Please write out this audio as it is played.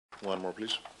One more,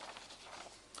 please.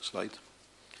 Slide.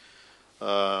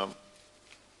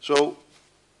 So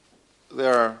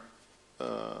there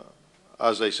are,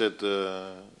 as I said,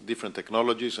 different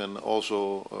technologies, and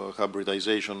also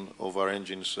hybridization of our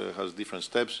engines has different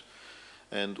steps.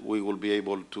 And we will be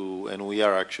able to, and we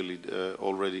are actually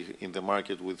already in the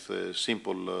market with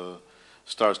simple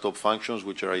start-stop functions,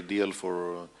 which are ideal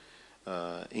for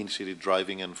in-city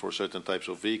driving and for certain types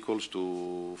of vehicles,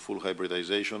 to full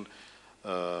hybridization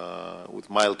with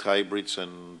mild hybrids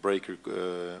and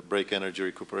brake energy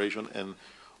recuperation, and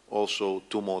also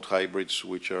two-mode hybrids,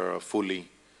 which are fully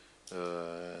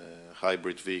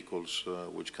hybrid vehicles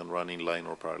which can run in line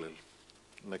or parallel.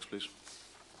 Next, please.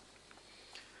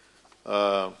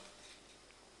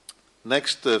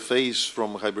 Next phase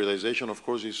from hybridization, of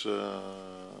course, is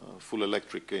full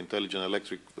electric, intelligent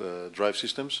electric drive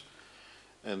systems.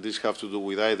 And these have to do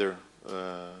with either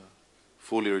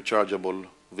fully rechargeable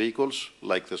vehicles,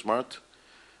 like the Smart.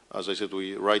 As I said,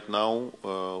 right now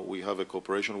we have a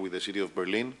cooperation with the city of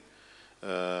Berlin.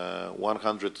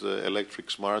 100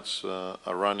 electric Smarts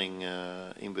are running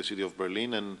in the city of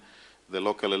Berlin, and the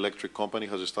local electric company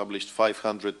has established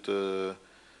 500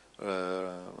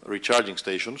 recharging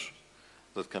stations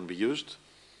that can be used.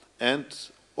 And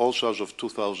also, as of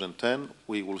 2010,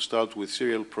 we will start with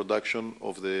serial production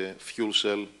of the fuel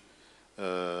cell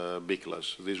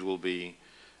B-class. This will be,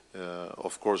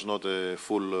 of course, not a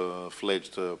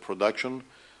full-fledged production,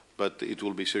 but it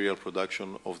will be serial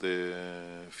production of the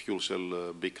fuel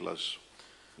cell B-class.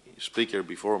 Speaker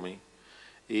before me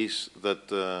is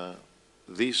that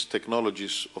these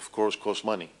technologies, of course, cost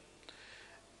money.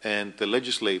 And the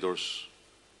legislators,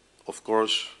 of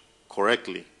course,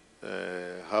 correctly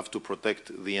have to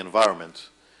protect the environment,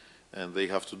 and they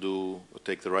have to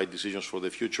take the right decisions for the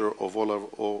future of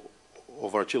all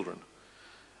of our children.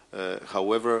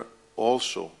 However,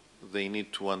 also they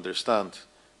need to understand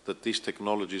that these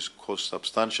technologies cost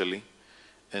substantially,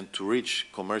 and to reach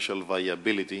commercial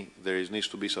viability, there needs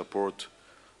to be support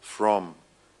from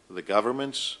the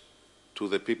governments to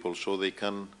the people, so they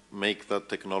can make that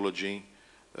technology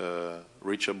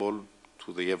reachable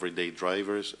to the everyday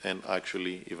drivers and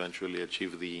actually eventually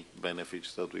achieve the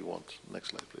benefits that we want. Next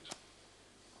slide, please.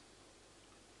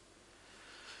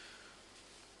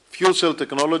 Fuel cell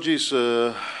technologies,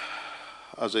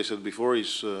 as I said before,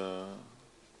 is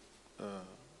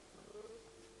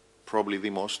probably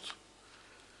the most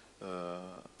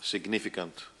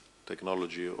significant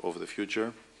technology of the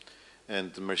future,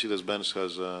 and Mercedes-Benz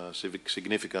has a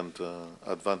significant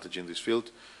advantage in this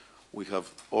field. We have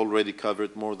already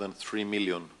covered more than 3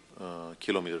 million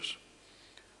kilometers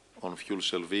on fuel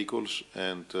cell vehicles,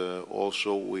 and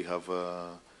also we have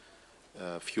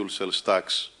fuel cell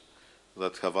stacks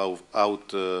that have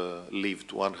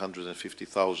outlived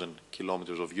 150,000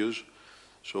 kilometers of use.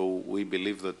 So we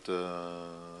believe that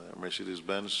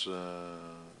Mercedes-Benz,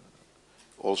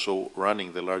 also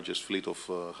running the largest fleet of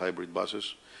hybrid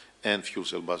buses and fuel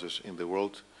cell buses in the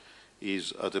world,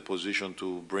 is at a position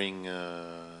to bring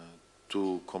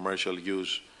to commercial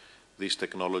use this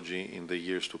technology in the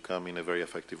years to come in a very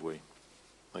effective way.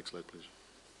 Next slide, please.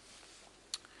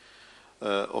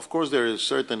 Of course, there are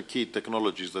certain key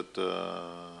technologies that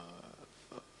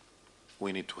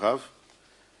we need to have.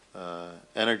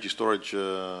 Energy storage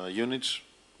units,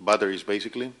 batteries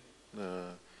basically.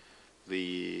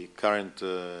 The current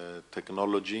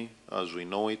technology, as we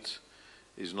know it,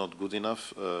 is not good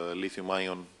enough.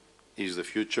 Lithium-ion is the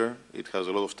future. It has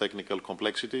a lot of technical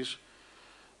complexities,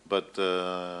 but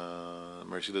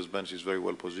Mercedes-Benz is very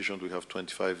well positioned. We have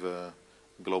 25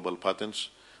 global patents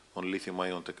on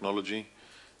lithium-ion technology,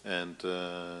 and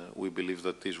we believe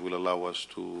that this will allow us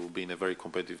to be in a very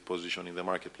competitive position in the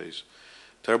marketplace.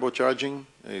 Turbocharging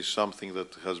is something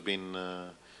that has been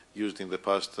used in the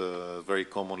past very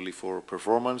commonly for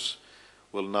performance.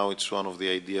 Well, now it's one of the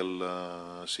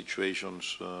ideal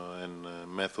situations and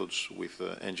methods with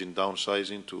engine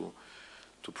downsizing to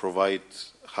provide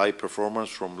high performance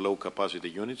from low capacity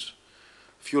units.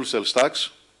 Fuel cell stacks,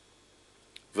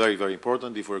 very, very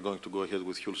important if we're going to go ahead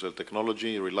with fuel cell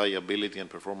technology, reliability and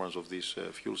performance of these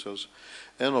fuel cells.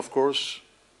 And of course,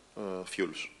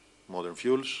 fuels, modern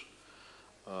fuels,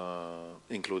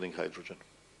 including hydrogen.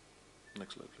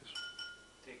 Next slide, please.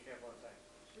 Take care about time.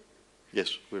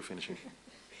 Yes, we're finishing.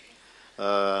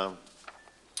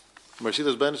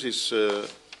 Mercedes-Benz is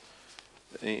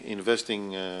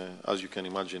investing, as you can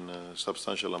imagine,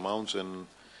 substantial amounts, and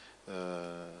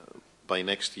by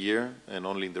next year, and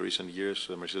only in the recent years,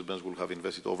 Mercedes-Benz will have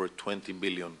invested over 20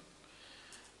 billion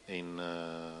in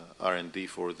R&D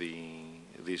for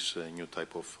this new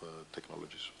type of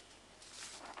technologies.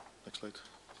 Next slide.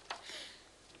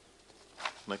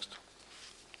 Next.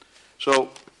 So,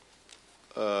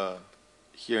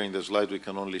 here in the slide we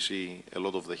can only see a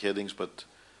lot of the headings, but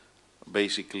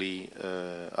basically,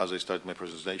 as I started my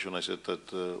presentation, I said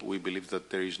that we believe that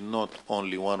there is not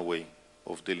only one way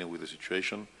of dealing with the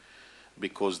situation,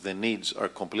 because the needs are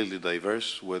completely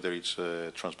diverse, whether it's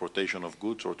transportation of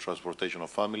goods or transportation of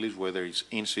families, whether it's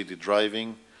in-city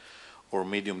driving or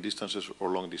medium distances or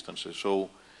long distances. So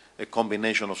a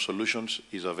combination of solutions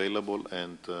is available,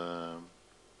 and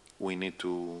we need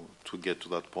to get to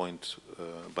that point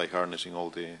by harnessing all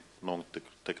the known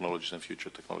technologies and future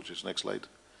technologies. Next slide.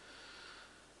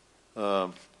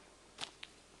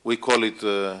 We call it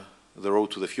the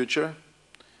road to the future,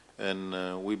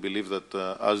 and we believe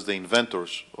that as the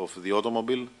inventors of the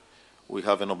automobile, we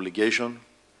have an obligation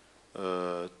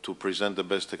to present the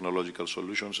best technological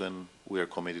solutions, and we are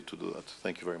committed to do that.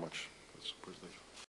 Thank you very much. That's the presentation.